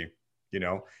uncertainty.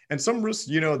 And some risks,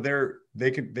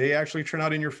 they actually turn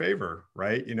out in your favor,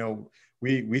 right?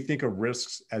 We think of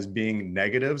risks as being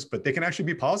negatives, but they can actually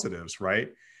be positives, right?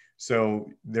 So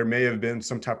there may have been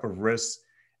some type of risk,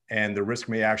 and the risk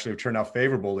may actually have turned out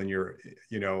favorable in your,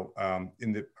 and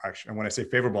when I say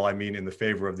favorable, I mean in the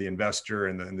favor of the investor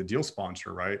and the deal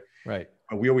sponsor, right? Right.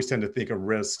 We always tend to think of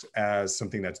risk as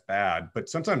something that's bad, but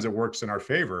sometimes it works in our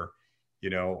favor,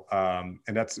 and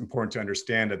that's important to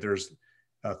understand, that there's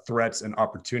threats and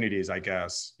opportunities, I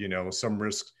guess. Some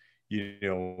risks,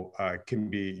 can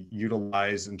be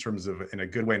utilized in a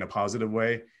good way, in a positive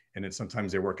way. And then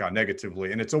sometimes they work out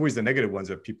negatively. And it's always the negative ones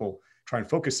that people try and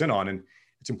focus in on. And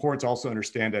it's important to also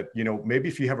understand that, maybe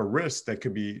if you have a risk that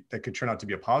could turn out to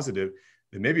be a positive,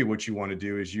 then maybe what you want to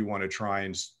do is you want to try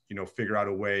and, figure out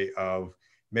a way of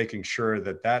making sure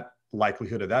that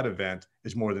likelihood of that event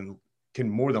can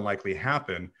more than likely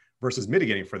happen, versus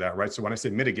mitigating for that, right? So when I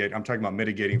say mitigate, I'm talking about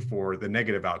mitigating for the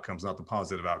negative outcomes, not the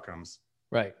positive outcomes.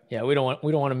 Right. Yeah. We don't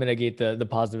want to mitigate the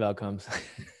positive outcomes.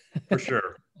 For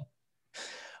sure.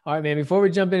 All right, man. Before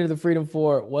we jump into the Freedom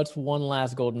 4, what's one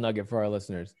last golden nugget for our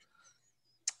listeners?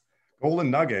 Golden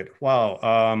nugget.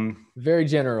 Wow. Very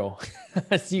general.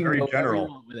 So you very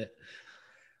general. With it.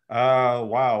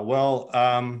 Wow. Well,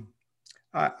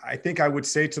 I think I would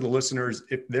say to the listeners,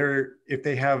 if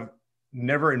they have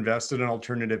never invested in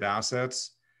alternative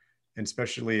assets, and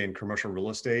especially in commercial real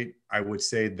estate, I would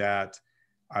say that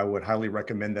I would highly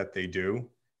recommend that they do.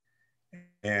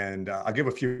 And I'll give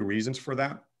a few reasons for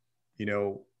that. You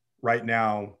know, right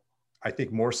now, I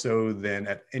think more so than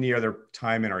at any other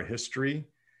time in our history,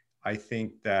 I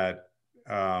think that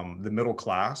the middle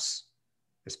class,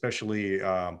 especially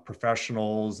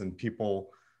professionals and people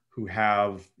who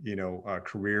have,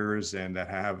 careers and that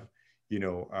have,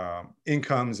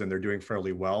 incomes and they're doing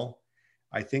fairly well.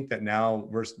 I think that now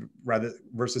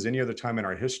versus any other time in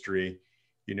our history,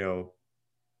 the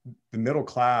middle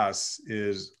class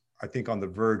is, I think, on the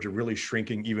verge of really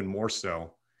shrinking even more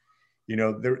so.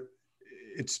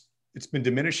 It's been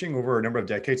diminishing over a number of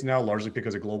decades now, largely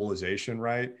because of globalization,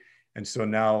 right? And so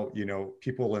now,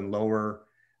 people in lower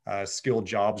skilled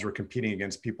jobs were competing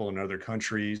against people in other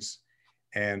countries.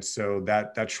 And so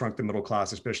that shrunk the middle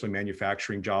class, especially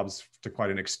manufacturing jobs to quite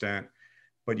an extent.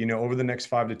 But, over the next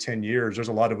 5 to 10 years, there's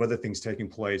a lot of other things taking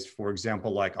place, for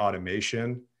example, like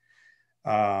automation.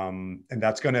 And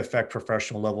that's going to affect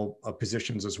professional level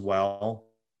positions as well.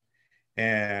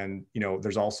 And,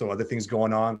 there's also other things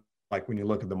going on, like when you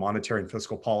look at the monetary and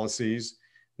fiscal policies,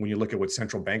 when you look at what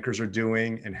central bankers are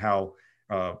doing and how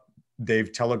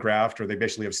they've telegraphed, or they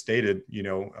basically have stated,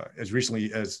 as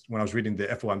recently as when I was reading the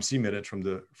FOMC minutes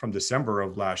from December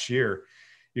of last year,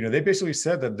 they basically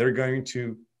said that they're going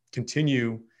to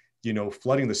continue,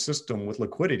 flooding the system with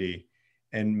liquidity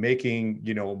and making,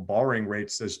 borrowing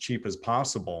rates as cheap as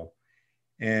possible.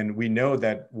 And we know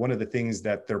that one of the things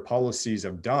that their policies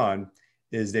have done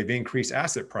is they've increased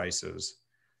asset prices.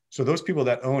 So those people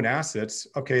that own assets,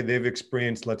 okay, they've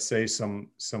experienced, let's say, some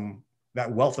that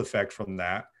wealth effect from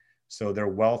that. So their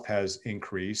wealth has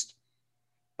increased,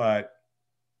 but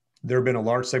there have been a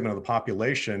large segment of the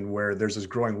population where there's this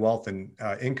growing wealth and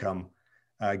income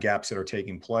gaps that are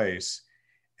taking place.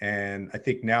 And I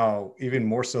think now, even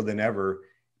more so than ever,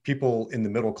 people in the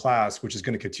middle class, which is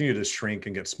going to continue to shrink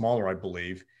and get smaller, I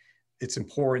believe, it's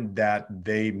important that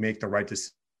they make the right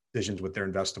decisions with their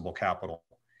investable capital.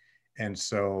 And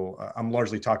so I'm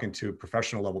largely talking to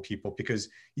professional level people, because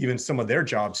even some of their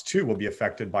jobs too will be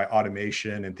affected by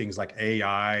automation and things like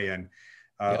AI and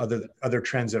other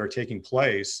trends that are taking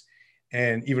place.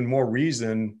 And even more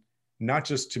reason, not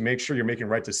just to make sure you're making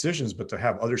right decisions, but to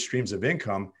have other streams of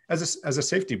income as a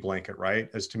safety blanket, right?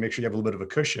 As to make sure you have a little bit of a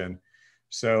cushion.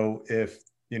 So if,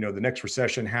 the next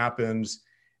recession happens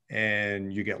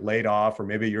and you get laid off, or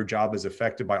maybe your job is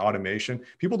affected by automation,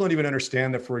 people don't even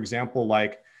understand that, for example,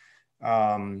 like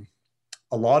a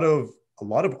lot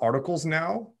of articles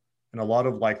now and a lot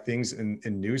of like things in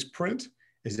newsprint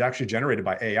is actually generated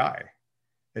by AI.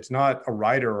 It's not a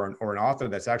writer or an author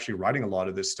that's actually writing a lot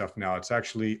of this stuff now. It's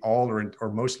actually all or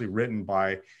mostly written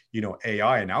by,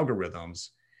 AI and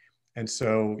algorithms. And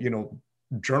so,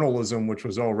 journalism, which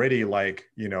was already like,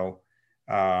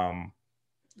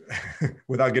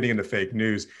 without getting into fake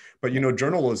news, but,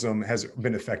 journalism has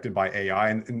been affected by AI,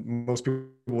 and most people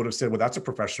would have said, well, that's a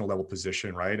professional level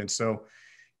position, right? And so,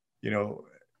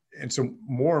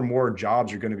 more and more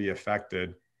jobs are going to be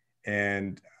affected.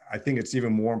 And I think it's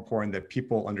even more important that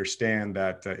people understand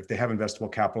that if they have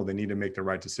investable capital, they need to make the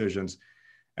right decisions.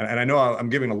 And I know I'm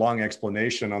giving a long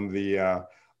explanation on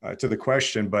to the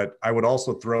question, but I would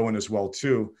also throw in as well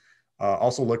too,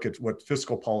 also look at what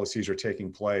fiscal policies are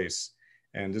taking place.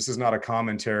 And this is not a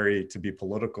commentary to be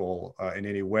political in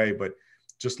any way, but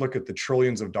just look at the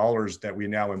trillions of dollars that we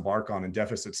now embark on in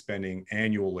deficit spending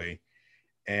annually.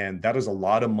 And that is a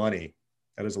lot of money.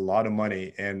 That is a lot of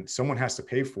money, and someone has to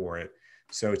pay for it.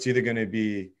 So it's either going to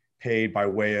be paid by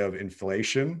way of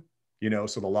inflation,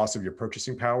 so the loss of your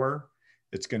purchasing power.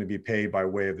 It's going to be paid by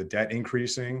way of the debt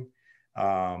increasing.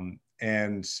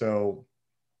 And so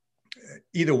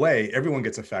either way, everyone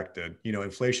gets affected.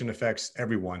 Inflation affects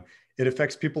everyone. It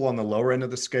affects people on the lower end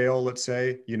of the scale, let's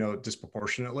say,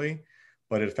 disproportionately,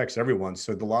 but it affects everyone.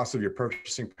 So the loss of your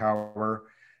purchasing power,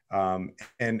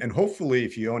 and hopefully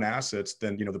if you own assets,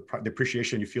 then, the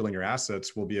appreciation you feel in your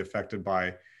assets will be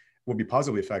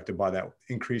positively affected by that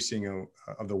increasing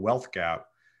of the wealth gap.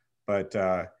 But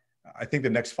I think the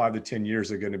next 5 to 10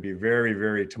 years are going to be very,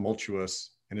 very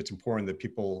tumultuous, and it's important that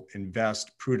people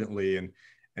invest prudently and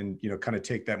kind of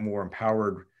take that more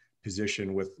empowered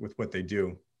position with what they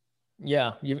do.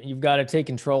 Yeah, you've got to take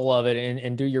control of it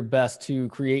and do your best to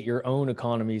create your own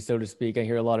economy, so to speak. I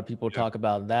hear a lot of people talk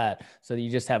about that, so that you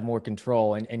just have more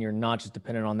control and you're not just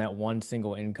dependent on that one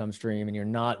single income stream, and you're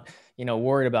not,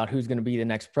 worried about who's going to be the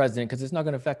next president, because it's not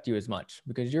going to affect you as much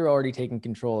because you're already taking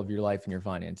control of your life and your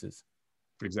finances.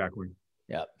 Exactly.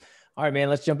 Yeah. All right, man,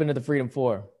 let's jump into the Freedom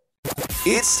 4.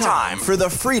 It's time for the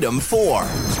Freedom 4.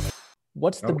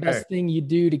 What's the Okay. best thing you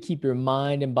do to keep your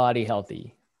mind and body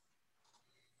healthy?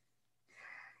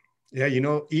 Yeah,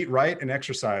 eat right and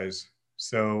exercise.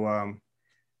 So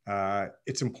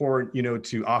it's important,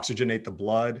 to oxygenate the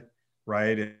blood,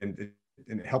 right? And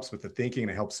it helps with the thinking,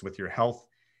 and it helps with your health.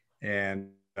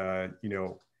 And,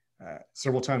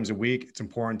 several times a week, it's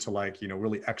important to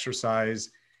really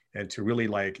exercise and to really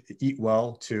eat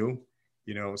well too.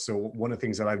 So one of the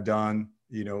things that I've done,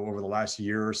 over the last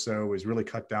year or so is really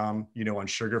cut down, on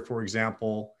sugar, for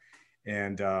example.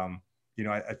 And,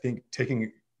 I think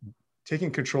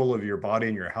taking control of your body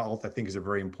and your health, I think, is a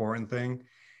very important thing.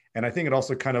 And I think it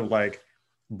also kind of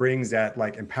brings that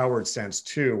empowered sense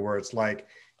too, where it's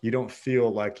you don't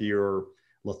feel like you're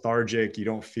lethargic, you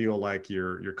don't feel like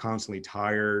you're constantly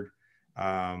tired.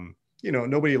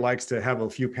 Nobody likes to have a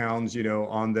few pounds,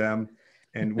 on them.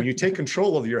 And when you take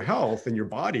control of your health and your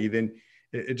body, then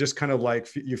it just kind of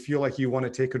you feel like you want to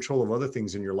take control of other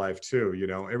things in your life too.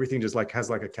 Everything just has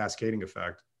a cascading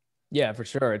effect. Yeah, for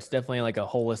sure. It's definitely like a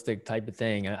holistic type of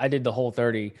thing. I did the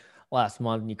Whole30 last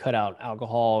month, and you cut out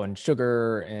alcohol and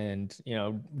sugar and,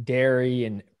 dairy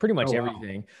and pretty Oh, much wow.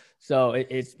 everything. So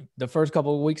it's the first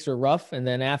couple of weeks are rough. And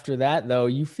then after that, though,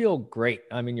 you feel great.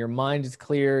 I mean, your mind is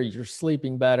clear, you're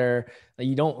sleeping better.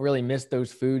 You don't really miss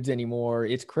those foods anymore.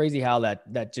 It's crazy how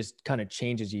that just kind of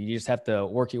changes you. You just have to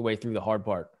work your way through the hard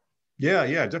part. Yeah,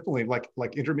 definitely.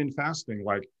 Like intermittent fasting.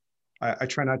 I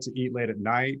try not to eat late at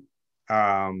night.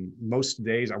 Most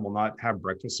days I will not have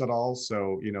breakfast at all.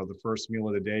 So, the first meal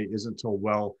of the day isn't till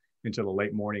well into the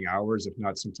late morning hours. If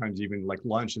not, sometimes even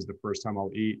lunch is the first time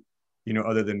I'll eat,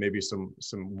 other than maybe some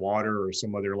water or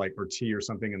some other or tea or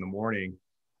something in the morning.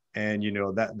 And,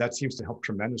 that seems to help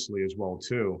tremendously as well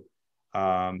too.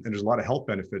 And there's a lot of health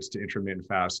benefits to intermittent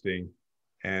fasting.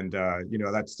 And,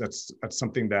 that's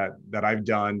something that I've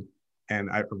done. And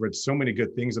I've read so many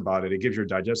good things about it. It gives your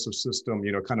digestive system,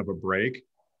 kind of a break.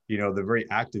 The very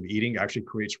act of eating actually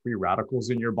creates free radicals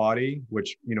in your body,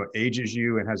 which, ages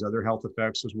you and has other health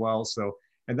effects as well. So,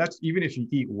 and that's even if you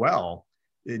eat well,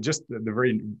 it just the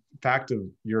very fact of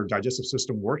your digestive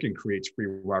system working creates free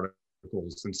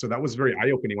radicals. And so that was very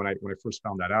eye-opening when I first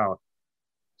found that out.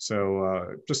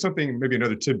 So just something, maybe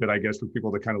another tidbit, I guess, for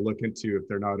people to kind of look into if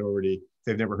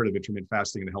they've never heard of intermittent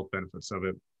fasting and the health benefits of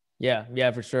it. Yeah,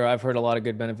 for sure. I've heard a lot of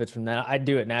good benefits from that. I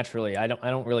do it naturally. I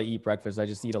don't really eat breakfast. I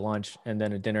just eat a lunch and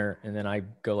then a dinner, and then I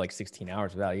go like 16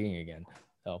 hours without eating again.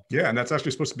 So Yeah, and that's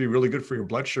actually supposed to be really good for your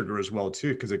blood sugar as well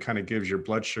too, because it kind of gives your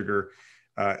blood sugar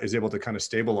is able to kind of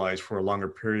stabilize for a longer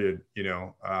period.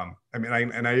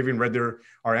 I even read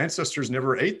our ancestors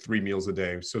never ate 3 meals a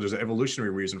day, so there's an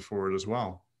evolutionary reason for it as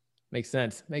well. makes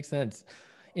sense. Makes sense.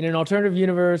 In an alternative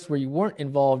universe where you weren't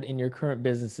involved in your current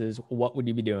businesses, what would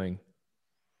you be doing?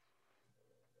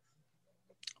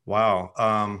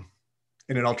 Wow.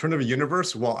 In an alternative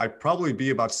universe, well, I'd probably be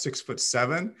about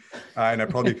 6'7", and I'd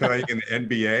probably be playing in the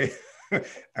NBA.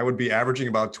 I would be averaging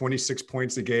about 26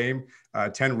 points a game,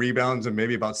 10 rebounds, and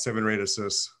maybe about 7 or 8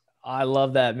 assists. I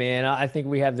love that, man. I think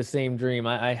we have the same dream.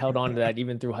 I held on to that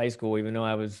even through high school, even though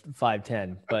I was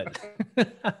 5'10", but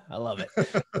I love it.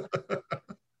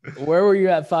 Where were you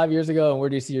at 5 years ago, and where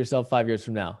do you see yourself 5 years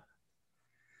from now?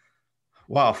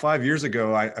 Wow, 5 years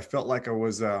ago, I felt like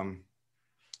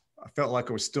I felt like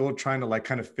I was still trying to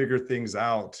kind of figure things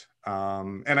out,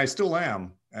 and I still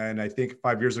am. And I think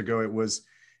 5 years ago, it was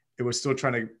still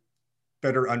trying to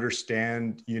better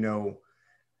understand,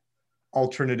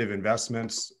 alternative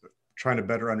investments, trying to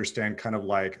better understand kind of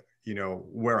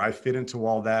where I fit into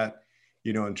all that,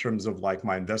 in terms of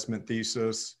my investment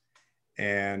thesis,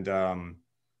 and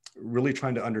really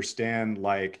trying to understand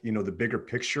the bigger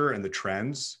picture and the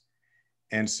trends.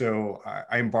 And so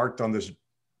I embarked on this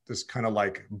kind of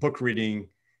book reading,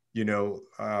 I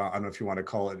don't know if you want to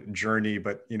call it journey,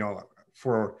 but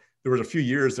there was a few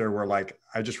years there where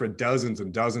I just read dozens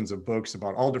and dozens of books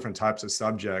about all different types of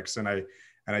subjects, and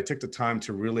I took the time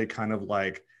to really kind of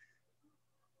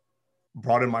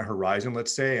broaden my horizon,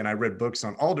 let's say. And I read books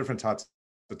on all different types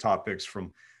of topics,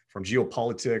 from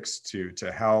geopolitics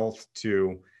to health,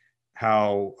 to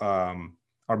how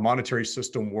our monetary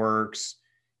system works,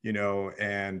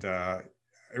 and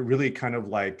it really kind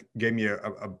of gave me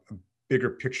a bigger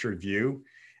picture view.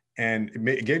 And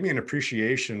it gave me an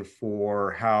appreciation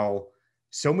for how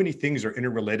so many things are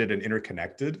interrelated and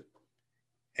interconnected.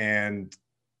 And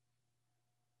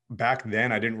back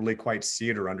then I didn't really quite see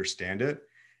it or understand it.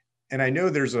 And I know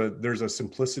there's a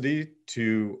simplicity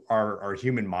to our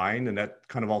human mind, and that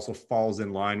kind of also falls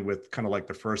in line with kind of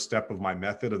the first step of my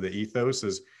method of the ethos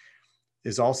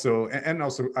is also, and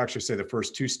also actually say the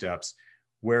first two steps,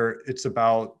 where it's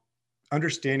about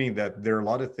understanding that there are a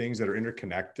lot of things that are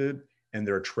interconnected, and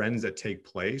there are trends that take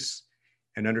place,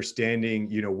 and understanding,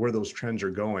 where those trends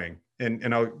are going.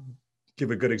 And I'll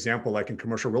give a good example, like in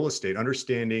commercial real estate,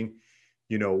 understanding,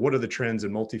 what are the trends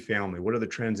in multifamily? What are the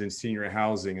trends in senior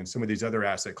housing and some of these other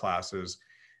asset classes?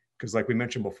 Because like we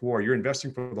mentioned before, you're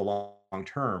investing for the long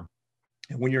term.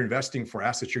 And when you're investing for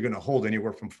assets you're going to hold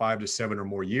anywhere from 5 to 7 or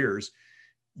more years,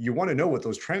 you want to know what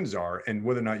those trends are and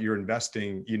whether or not you're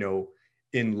investing,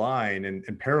 in line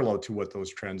and parallel to what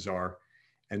those trends are.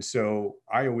 And so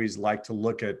I always like to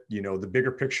look at, the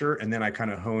bigger picture, and then I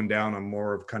kind of hone down on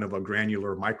more of kind of a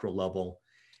granular micro level.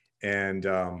 And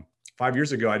 5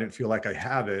 years ago, I didn't feel like I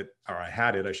had it,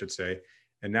 I should say.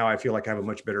 And now I feel like I have a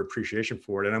much better appreciation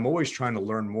for it. And I'm always trying to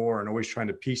learn more and always trying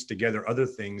to piece together other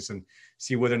things and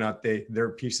see whether or not they're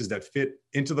pieces that fit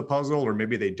into the puzzle, or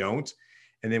maybe they don't.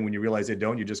 And then when you realize they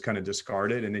don't, you just kind of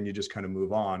discard it, and then you just kind of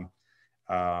move on.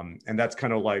 And that's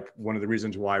kind of like one of the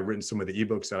reasons why I've written some of the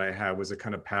ebooks that I have, was to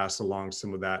kind of pass along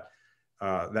some of that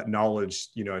knowledge,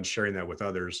 and sharing that with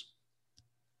others.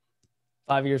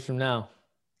 5 years from now.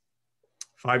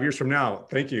 5 years from now.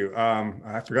 Thank you.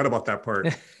 I forgot about that part.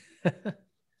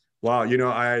 Wow.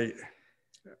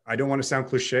 I don't want to sound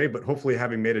cliche, but hopefully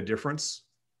having made a difference,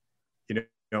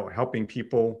 helping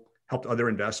people, helped other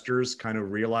investors kind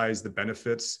of realize the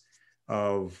benefits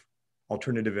of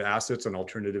alternative assets and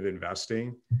alternative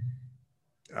investing.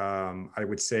 I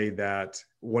would say that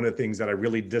one of the things that I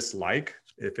really dislike,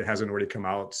 if it hasn't already come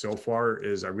out so far,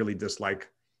 is I really dislike,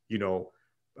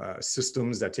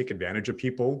 systems that take advantage of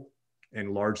people.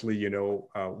 And largely,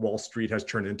 Wall Street has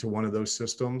turned into one of those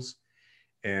systems.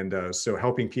 And so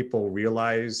helping people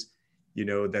realize,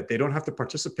 that they don't have to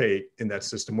participate in that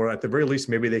system, or at the very least,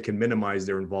 maybe they can minimize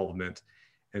their involvement.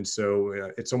 And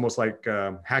so it's almost like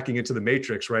hacking into the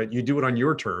matrix, right? You do it on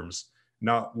your terms,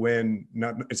 not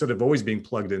instead of always being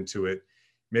plugged into it.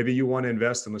 Maybe you want to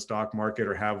invest in the stock market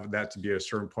or have that to be a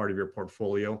certain part of your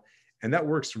portfolio. And that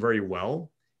works very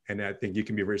well. And I think you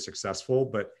can be very successful.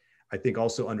 But I think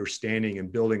also understanding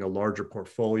and building a larger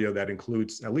portfolio that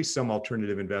includes at least some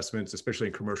alternative investments, especially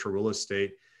in commercial real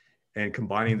estate, and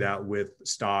combining that with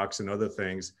stocks and other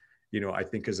things, I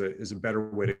think is a better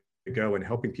way to go, and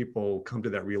helping people come to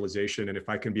that realization. And if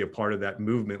I can be a part of that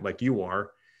movement like you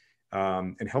are,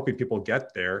 and helping people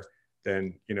get there,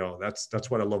 then, that's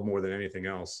what I love more than anything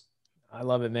else. I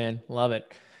love it, man. Love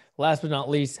it. Last but not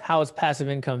least, how has passive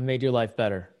income made your life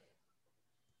better?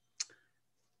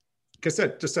 I guess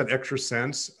just that extra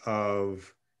sense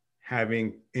of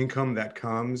having income that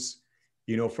comes,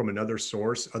 from another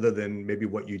source other than maybe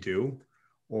what you do,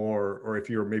 or if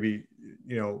you're maybe,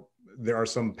 there are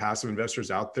some passive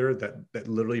investors out there that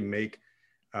literally make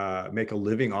a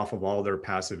living off of all their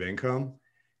passive income.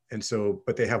 And so,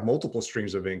 but they have multiple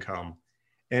streams of income,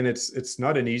 and it's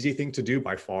not an easy thing to do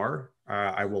by far.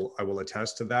 I will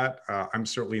attest to that. I'm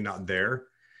certainly not there.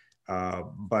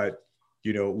 But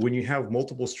when you have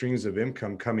multiple streams of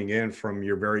income coming in from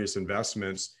your various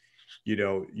investments,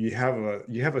 you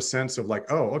have a sense of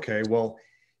like, oh, okay, well,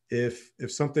 if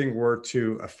something were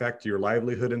to affect your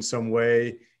livelihood in some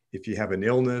way, if you have an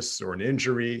illness or an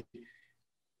injury,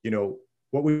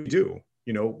 what would you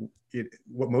do?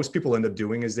 What most people end up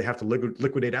doing is they have to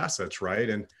liquidate assets, right?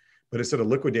 But instead of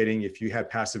liquidating, if you had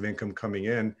passive income coming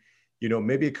in,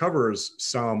 maybe it covers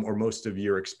some or most of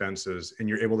your expenses, and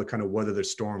you're able to kind of weather the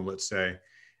storm, let's say.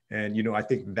 And, I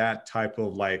think that type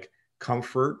of like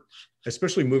comfort,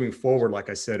 especially moving forward, like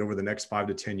I said, over the next 5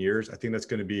 to 10 years, I think that's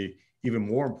going to be even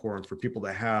more important for people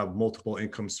to have multiple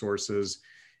income sources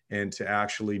and to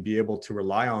actually be able to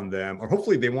rely on them, or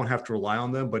hopefully they won't have to rely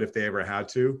on them. But if they ever had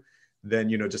to, then,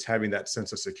 just having that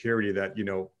sense of security that,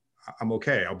 I'm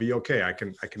okay, I'll be okay. I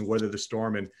can weather the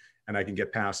storm and I can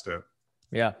get past it.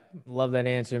 Yeah. Love that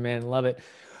answer, man. Love it.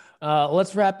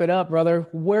 Let's wrap it up, brother.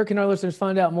 Where can our listeners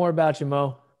find out more about you,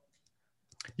 Mo?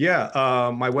 Yeah.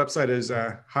 My website is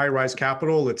High Rise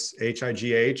Capital. It's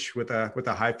HIGH with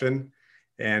a hyphen,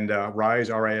 and Rise,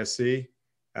 RISC,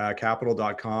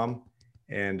 capital.com.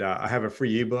 And I have a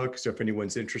free ebook. So if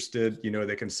anyone's interested,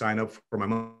 they can sign up for my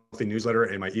monthly newsletter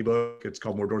and my ebook. It's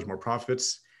called More Doors, More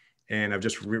Profits. And I've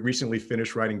just recently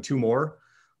finished writing 2 more,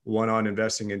 one on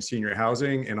investing in senior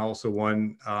housing and also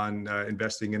one on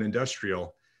investing in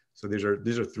industrial. So these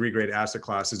are 3 great asset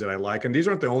classes that I like. And these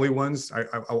aren't the only ones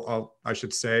I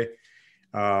should say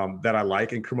that I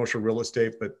like in commercial real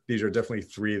estate, but these are definitely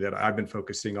 3 that I've been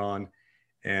focusing on.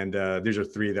 And these are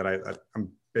 3 that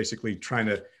I'm basically trying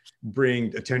to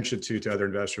bring attention to other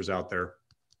investors out there.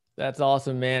 That's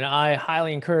awesome, man. I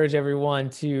highly encourage everyone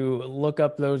to look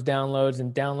up those downloads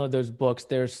and download those books.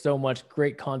 There's so much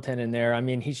great content in there. I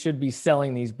mean, he should be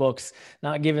selling these books,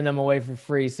 not giving them away for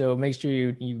free. So make sure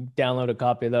you download a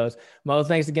copy of those. Mo,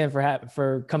 thanks again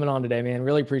for coming on today, man.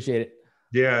 Really appreciate it.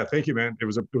 Yeah, thank you, man. It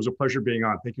was a pleasure being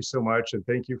on. Thank you so much, and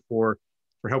thank you for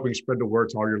helping spread the word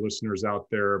to all your listeners out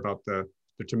there about the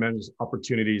tremendous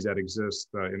opportunities that exist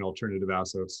in alternative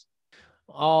assets.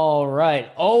 All right.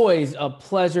 Always a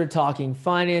pleasure talking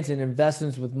finance and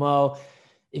investments with Mo.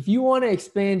 If you want to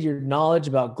expand your knowledge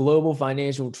about global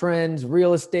financial trends,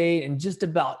 real estate, and just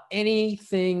about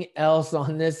anything else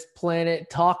on this planet,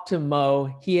 talk to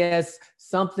Mo. He has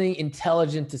something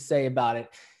intelligent to say about it.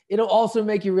 It'll also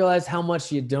make you realize how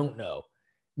much you don't know.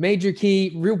 Major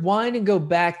key, rewind and go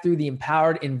back through the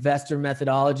empowered investor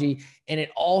methodology, and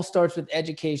it all starts with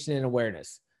education and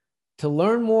awareness. To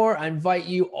learn more, I invite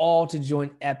you all to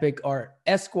join EPIC, our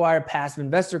Esquire Passive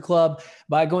Investor Club,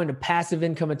 by going to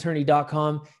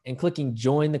passiveincomeattorney.com and clicking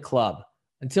Join the Club.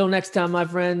 Until next time, my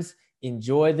friends,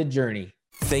 enjoy the journey.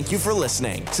 Thank you for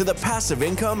listening to the Passive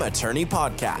Income Attorney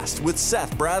Podcast with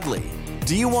Seth Bradley.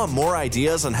 Do you want more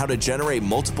ideas on how to generate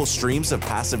multiple streams of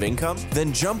passive income?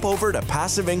 Then jump over to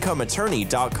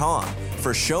passiveincomeattorney.com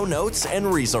for show notes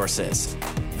and resources.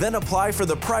 Then apply for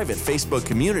the private Facebook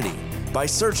community by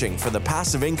searching for the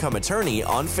Passive Income Attorney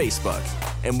on Facebook.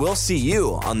 And we'll see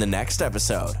you on the next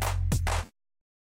episode.